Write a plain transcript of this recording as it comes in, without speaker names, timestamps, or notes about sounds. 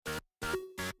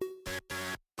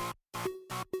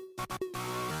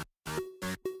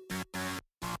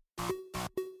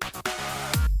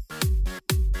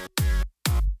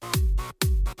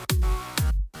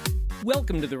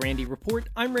Welcome to The Randy Report.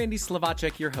 I'm Randy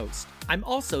Slavacek, your host. I'm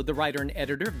also the writer and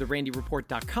editor of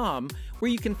therandyreport.com,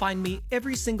 where you can find me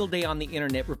every single day on the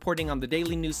internet reporting on the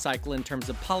daily news cycle in terms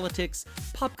of politics,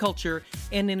 pop culture,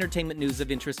 and entertainment news of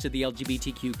interest to the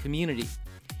LGBTQ community.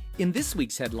 In this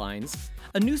week's headlines,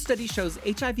 a new study shows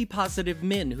HIV-positive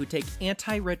men who take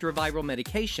antiretroviral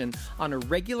medication on a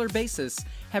regular basis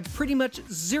have pretty much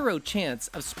zero chance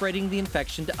of spreading the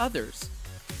infection to others.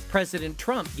 President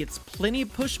Trump gets plenty of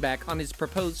pushback on his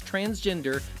proposed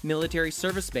transgender military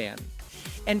service ban.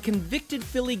 And convicted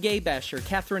Philly gay basher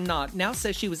Kathryn Knott now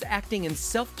says she was acting in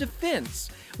self-defense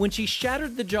when she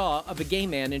shattered the jaw of a gay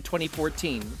man in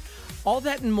 2014. All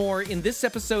that and more in this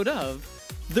episode of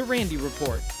The Randy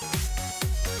Report.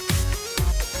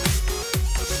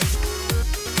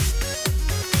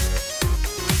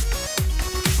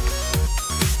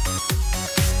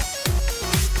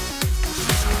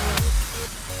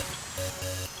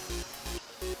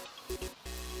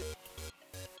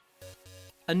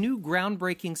 A new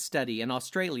groundbreaking study in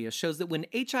Australia shows that when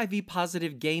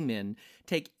HIV-positive gay men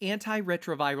take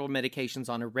antiretroviral medications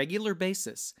on a regular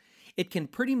basis, it can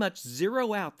pretty much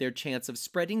zero out their chance of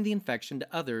spreading the infection to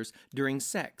others during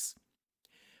sex.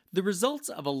 The results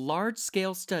of a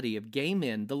large-scale study of gay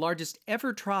men, the largest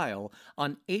ever trial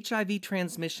on HIV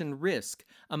transmission risk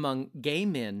among gay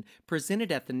men,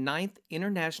 presented at the 9th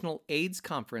International AIDS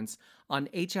Conference on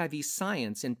HIV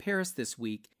Science in Paris this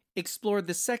week, explored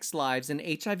the sex lives and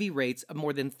HIV rates of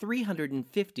more than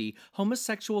 350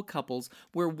 homosexual couples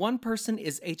where one person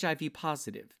is HIV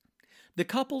positive. The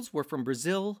couples were from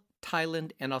Brazil,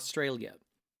 Thailand, and Australia.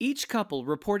 Each couple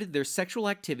reported their sexual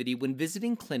activity when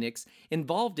visiting clinics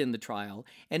involved in the trial,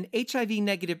 and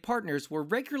HIV-negative partners were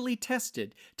regularly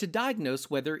tested to diagnose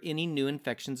whether any new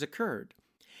infections occurred.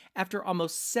 After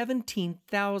almost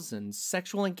 17,000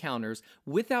 sexual encounters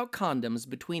without condoms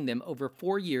between them over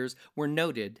 4 years were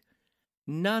noted,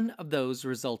 none of those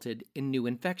resulted in new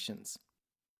infections.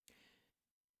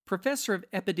 Professor of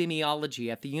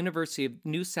epidemiology at the University of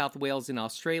New South Wales in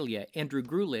Australia, Andrew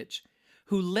Grulich,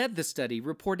 who led the study,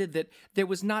 reported that there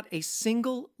was not a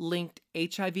single linked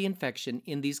HIV infection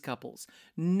in these couples.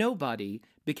 Nobody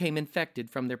became infected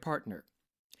from their partner.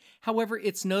 However,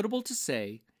 it's notable to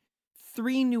say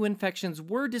 3 new infections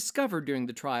were discovered during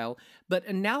the trial, but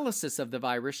analysis of the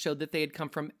virus showed that they had come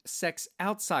from sex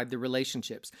outside the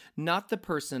relationships, not the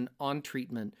person on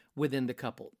treatment within the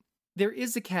couple. There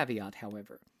is a caveat,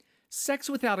 however. Sex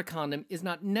without a condom is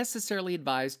not necessarily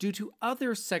advised due to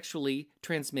other sexually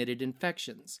transmitted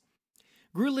infections.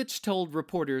 Grulich told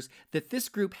reporters that this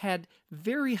group had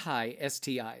very high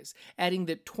STIs, adding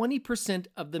that 20%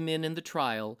 of the men in the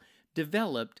trial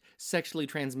developed sexually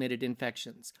transmitted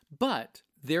infections, but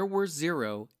there were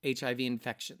 0 HIV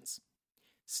infections.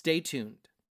 Stay tuned.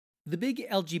 The big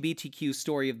LGBTQ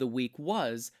story of the week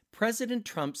was President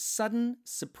Trump's sudden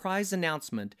surprise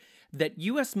announcement that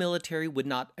U.S. military would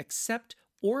not accept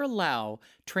or allow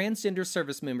transgender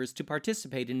service members to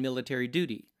participate in military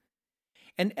duty.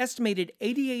 An estimated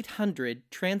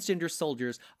 8,800 transgender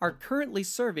soldiers are currently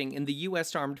serving in the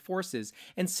U.S. Armed Forces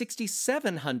and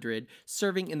 6,700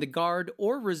 serving in the Guard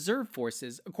or Reserve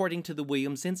Forces, according to the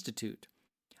Williams Institute.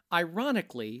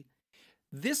 Ironically,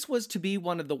 this was to be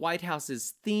one of the White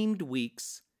House's themed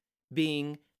weeks,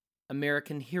 being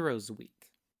American Heroes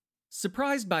Week.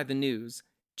 Surprised by the news,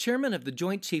 Chairman of the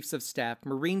Joint Chiefs of Staff,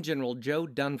 Marine General Joe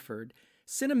Dunford,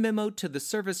 sent a memo to the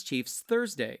service chiefs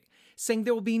Thursday saying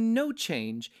there will be no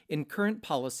change in current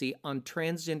policy on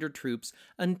transgender troops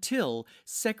until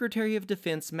Secretary of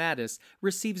Defense Mattis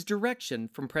receives direction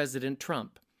from President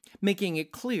Trump, making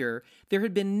it clear there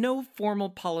had been no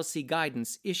formal policy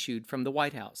guidance issued from the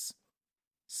White House.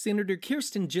 Senator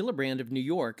Kirsten Gillibrand of New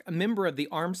York, a member of the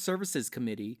Armed Services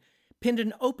Committee, penned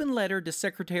an open letter to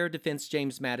Secretary of Defense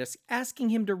James Mattis asking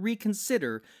him to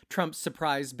reconsider Trump's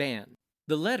surprise ban.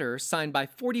 The letter, signed by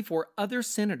 44 other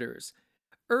senators,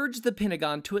 urged the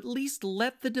Pentagon to at least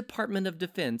let the Department of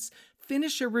Defense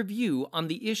finish a review on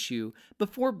the issue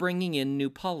before bringing in new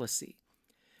policy.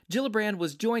 Gillibrand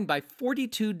was joined by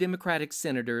 42 Democratic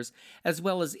senators, as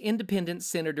well as Independent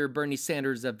Senator Bernie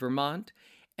Sanders of Vermont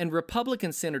and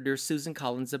Republican Senator Susan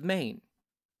Collins of Maine.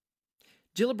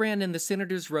 Gillibrand and the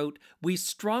senators wrote, "We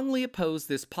strongly oppose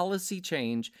this policy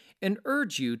change and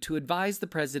urge you to advise the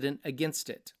president against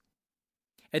it."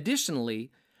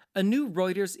 Additionally, a new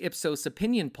Reuters Ipsos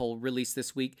opinion poll released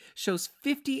this week shows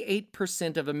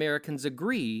 58% of Americans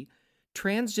agree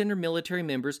transgender military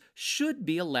members should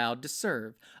be allowed to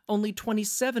serve. Only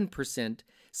 27%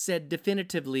 said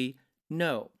definitively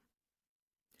no.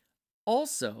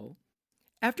 Also,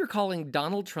 after calling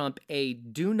Donald Trump a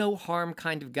do-no-harm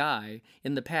kind of guy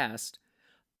in the past,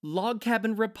 Log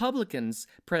Cabin Republicans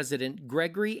President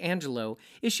Gregory Angelo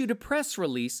issued a press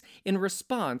release in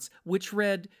response which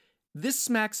read, "This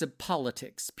smacks of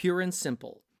politics, pure and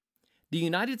simple. The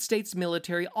United States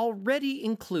military already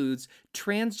includes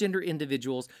transgender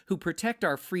individuals who protect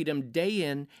our freedom day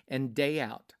in and day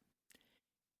out.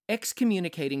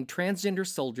 Excommunicating transgender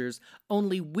soldiers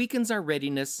only weakens our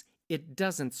readiness, it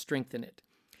doesn't strengthen it.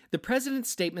 The President's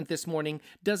statement this morning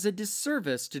does a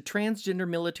disservice to transgender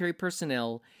military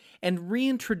personnel and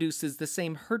reintroduces the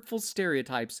same hurtful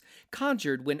stereotypes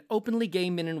conjured when openly gay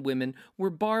men and women were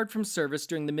barred from service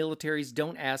during the military's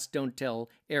Don't Ask, Don't Tell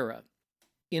era."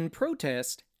 In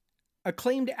protest,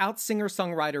 acclaimed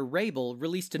out-singer-songwriter Rabel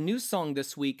released a new song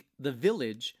this week, "The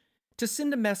Village," to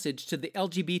send a message to the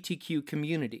LGBTQ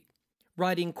community,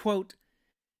 writing, quote,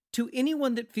 "To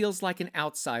anyone that feels like an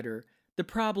outsider, the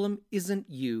problem isn't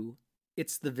you,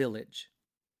 it's the village.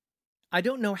 I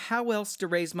don't know how else to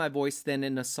raise my voice than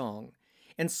in a song,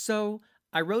 and so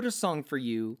I wrote a song for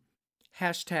you,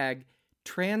 hashtag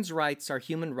trans rights are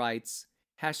human rights,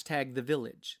 hashtag the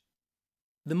village."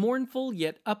 The mournful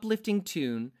yet uplifting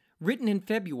tune, written in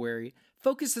February,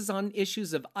 focuses on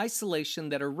issues of isolation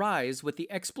that arise with the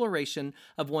exploration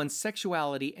of one's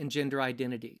sexuality and gender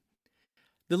identity.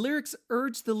 The lyrics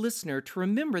urge the listener to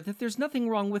remember that there's nothing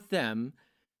wrong with them.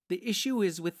 The issue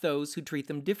is with those who treat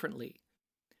them differently.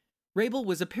 Rabel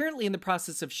was apparently in the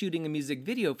process of shooting a music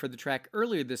video for the track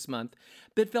earlier this month,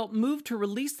 but felt moved to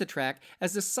release the track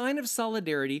as a sign of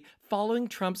solidarity following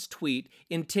Trump's tweet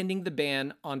intending the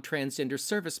ban on transgender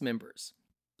service members.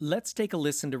 Let's take a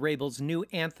listen to Rabel's new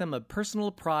anthem of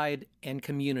personal pride and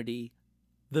community,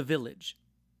 "The Village."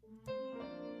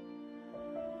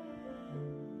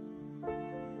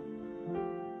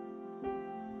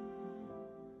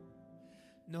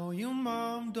 No, your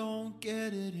mom don't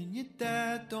get it, and your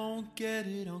dad don't get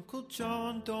it, Uncle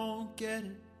John don't get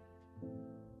it.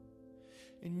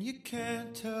 And you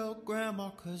can't tell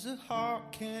Grandma 'cause her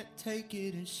heart can't take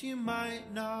it, and she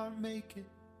might not make it.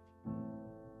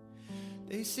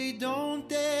 They say don't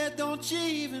dare, don't you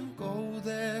even go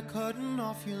there, cutting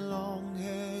off your long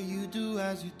hair, you do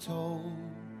as you're told.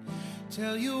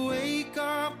 Tell you wake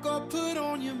up, go put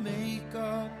on your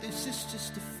makeup, this is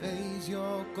just a phase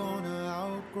you're gonna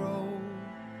outgrow.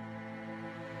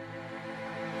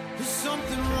 There's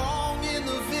something wrong in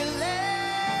the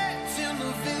village, in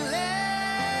the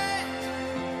village.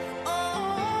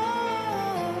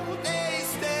 Oh, they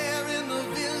stare in the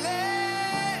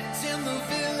village, in the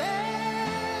village.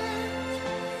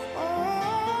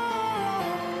 Oh,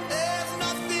 there's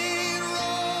nothing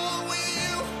wrong with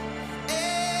you.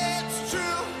 It's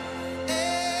true,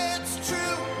 it's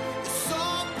true. There's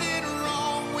something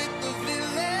wrong with the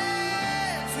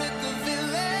village, with the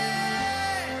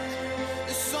village.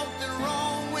 There's something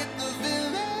wrong with the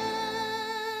village.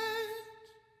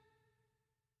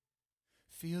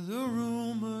 Feel the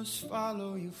rumors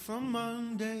follow you from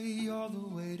Monday all the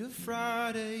way to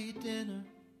Friday dinner.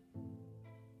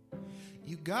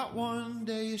 You got one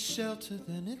day of shelter,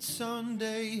 then it's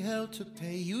Sunday hell to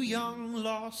pay, you young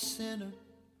lost sinner.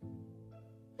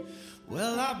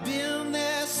 Well, I've been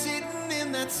there sitting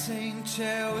in that same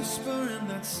chair, whispering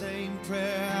that same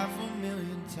prayer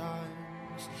 500,000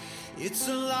 times. It's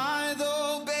a lie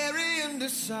though, burying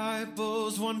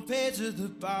disciples, one page of the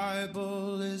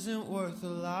Bible isn't worth a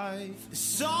life. There's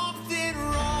something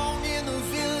wrong in the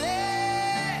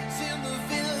village, in the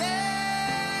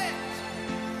village.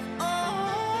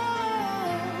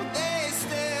 Oh, they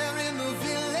stare in the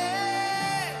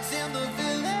village, in the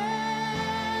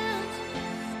village.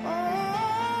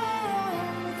 Oh,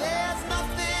 there's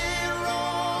nothing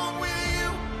wrong with you.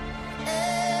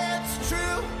 It's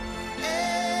true,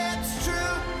 it's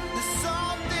true. There's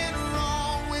something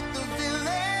wrong with the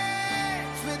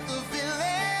village, with the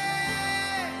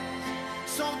village.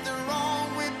 Something wrong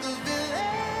with the village.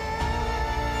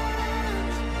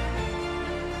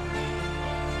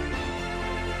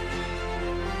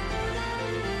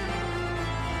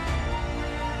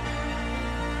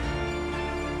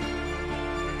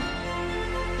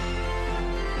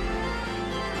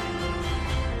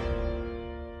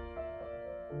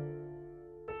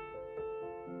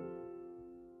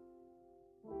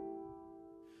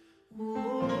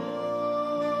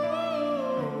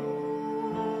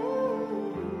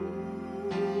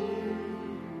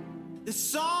 There's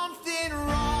something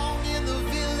wrong in the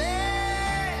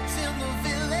village, in the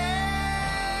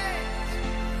village.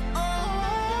 Oh,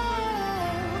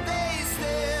 they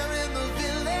stare in the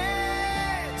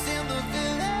village, in the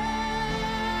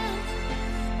village.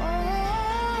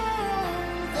 Oh,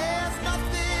 there's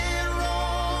nothing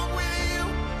wrong with you.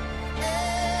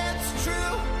 It's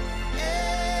true,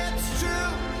 it's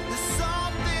true.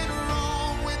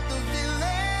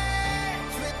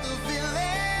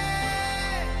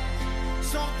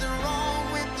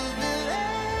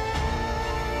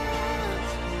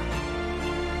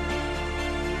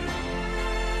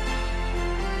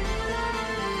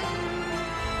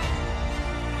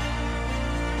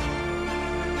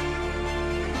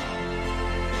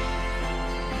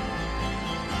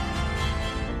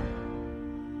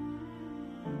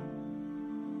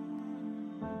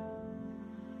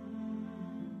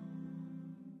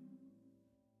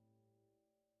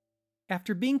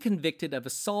 After being convicted of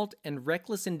assault and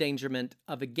reckless endangerment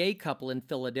of a gay couple in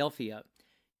Philadelphia,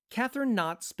 Kathryn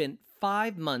Knott spent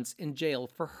 5 months in jail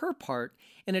for her part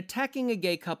in attacking a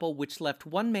gay couple, which left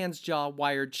one man's jaw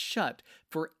wired shut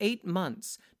for 8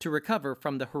 months to recover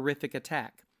from the horrific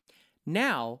attack.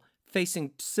 Now,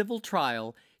 facing civil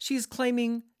trial, she is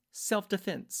claiming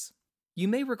self-defense. You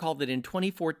may recall that in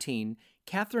 2014,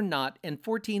 Kathryn Knott and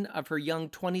 14 of her young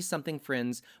 20-something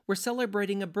friends were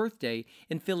celebrating a birthday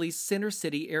in Philly's Center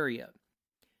City area.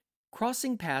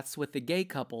 Crossing paths with the gay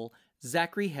couple,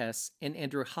 Zachary Hess and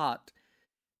Andrew Hott,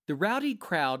 the rowdy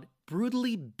crowd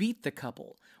brutally beat the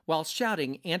couple while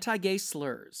shouting anti-gay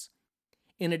slurs.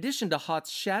 In addition to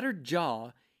Hott's shattered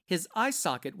jaw, his eye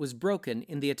socket was broken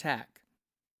in the attack.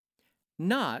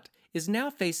 Knott is now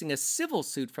facing a civil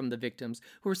suit from the victims,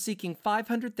 who are seeking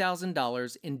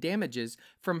 $500,000 in damages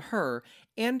from her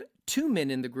and 2 men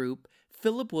in the group,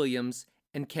 Philip Williams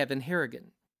and Kevin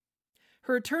Harrigan.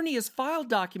 Her attorney has filed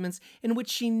documents in which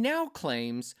she now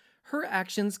claims her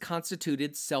actions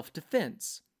constituted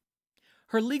self-defense.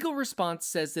 Her legal response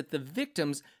says that the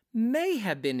victims may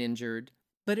have been injured,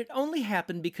 but it only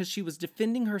happened because she was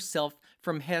defending herself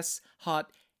from Hess, Hott,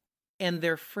 and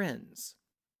their friends.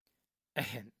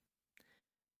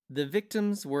 The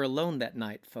victims were alone that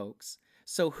night, folks,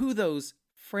 so who those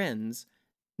friends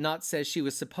Knott says she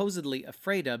was supposedly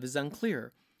afraid of is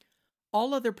unclear.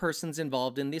 All other persons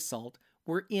involved in the assault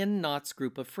were in Knott's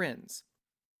group of friends.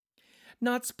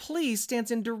 Knott's plea stands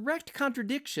in direct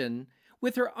contradiction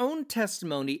with her own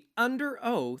testimony under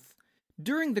oath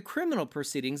during the criminal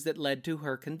proceedings that led to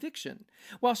her conviction.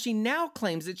 While she now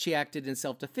claims that she acted in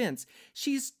self-defense,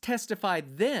 she's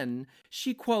testified then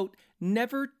she, quote,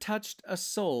 never touched a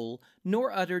soul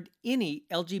nor uttered any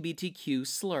LGBTQ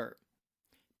slur.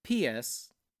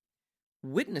 P.S.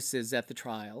 Witnesses at the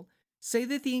trial say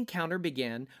that the encounter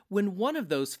began when one of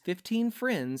those 15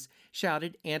 friends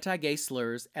shouted anti-gay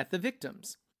slurs at the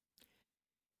victims.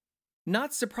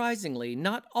 Not surprisingly,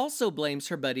 Knott also blames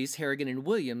her buddies Harrigan and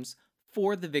Williams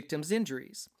for the victims'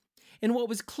 injuries. In what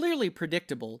was clearly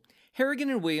predictable, Harrigan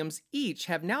and Williams each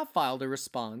have now filed a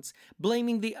response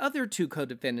blaming the other 2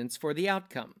 co-defendants for the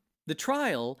outcome. The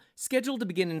trial, scheduled to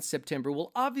begin in September,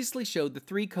 will obviously show the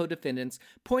 3 co-defendants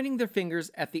pointing their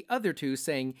fingers at the other 2,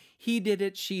 saying, he did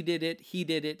it, she did it, he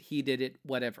did it, he did it,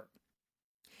 whatever.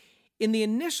 In the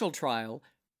initial trial,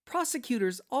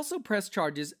 prosecutors also pressed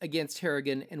charges against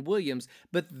Harrigan and Williams,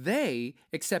 but they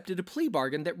accepted a plea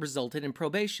bargain that resulted in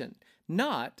probation.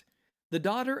 Knott, the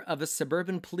daughter of a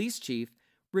suburban police chief,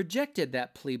 rejected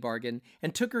that plea bargain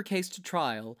and took her case to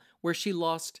trial, where she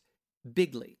lost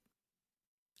bigly.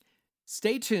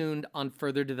 Stay tuned on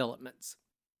further developments.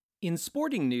 In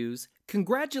sporting news,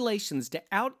 congratulations to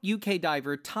out UK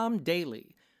diver Tom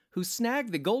Daley, who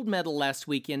snagged the gold medal last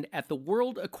weekend at the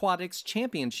World Aquatics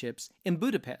Championships in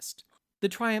Budapest. The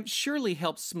triumph surely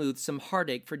helped smooth some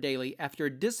heartache for Daley after a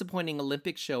disappointing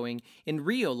Olympic showing in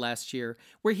Rio last year,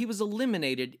 where he was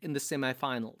eliminated in the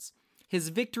semifinals. His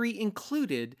victory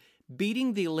included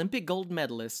beating the Olympic gold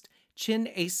medalist Chen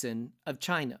Aisen of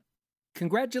China.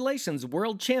 Congratulations,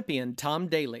 world champion Tom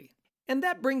Daley. And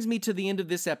that brings me to the end of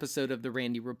this episode of The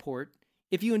Randy Report.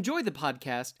 If you enjoy the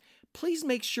podcast, please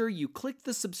make sure you click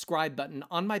the subscribe button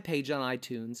on my page on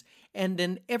iTunes, and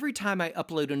then every time I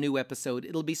upload a new episode,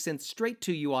 it'll be sent straight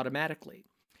to you automatically.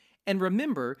 And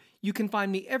remember, you can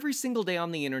find me every single day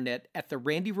on the internet at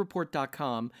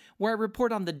therandyreport.com, where I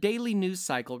report on the daily news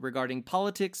cycle regarding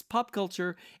politics, pop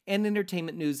culture, and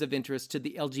entertainment news of interest to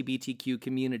the LGBTQ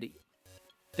community.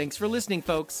 Thanks for listening,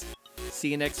 folks. See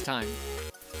you next time.